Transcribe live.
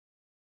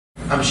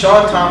I'm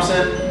Sean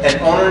Thompson, an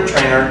owner and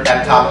trainer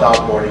at Top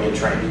Dog Boarding and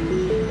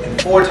Training,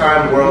 and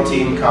four-time World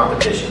Team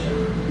Competition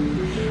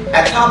member.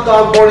 At Top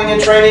Dog Boarding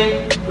and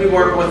Training, we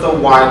work with a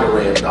wide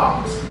array of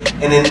dogs.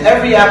 And in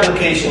every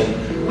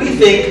application, we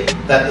think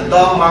that the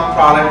Dog Moc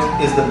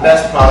product is the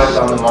best product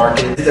on the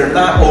market. They're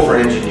not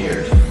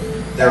over-engineered.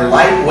 They're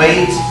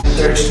lightweight,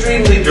 they're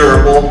extremely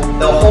durable,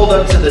 they'll hold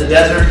up to the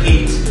desert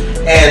heat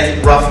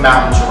and rough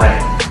mountain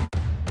terrain.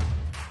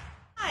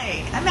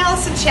 Hi, I'm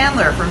Allison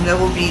Chandler from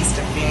Noble Beast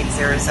in Phoenix,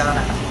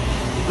 Arizona.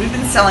 We've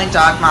been selling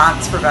dog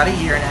mocs for about a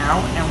year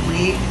now, and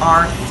we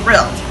are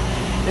thrilled.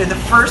 They're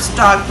the first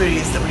dog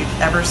booties that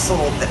we've ever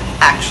sold that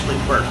actually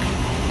work.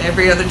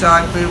 Every other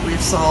dog boot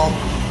we've sold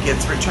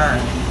gets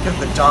returned because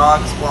the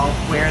dogs won't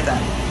wear them.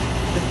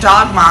 The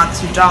dog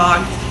mocs, your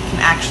dog can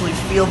actually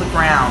feel the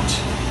ground,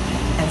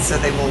 and so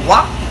they will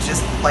walk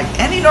just like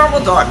any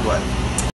normal dog would.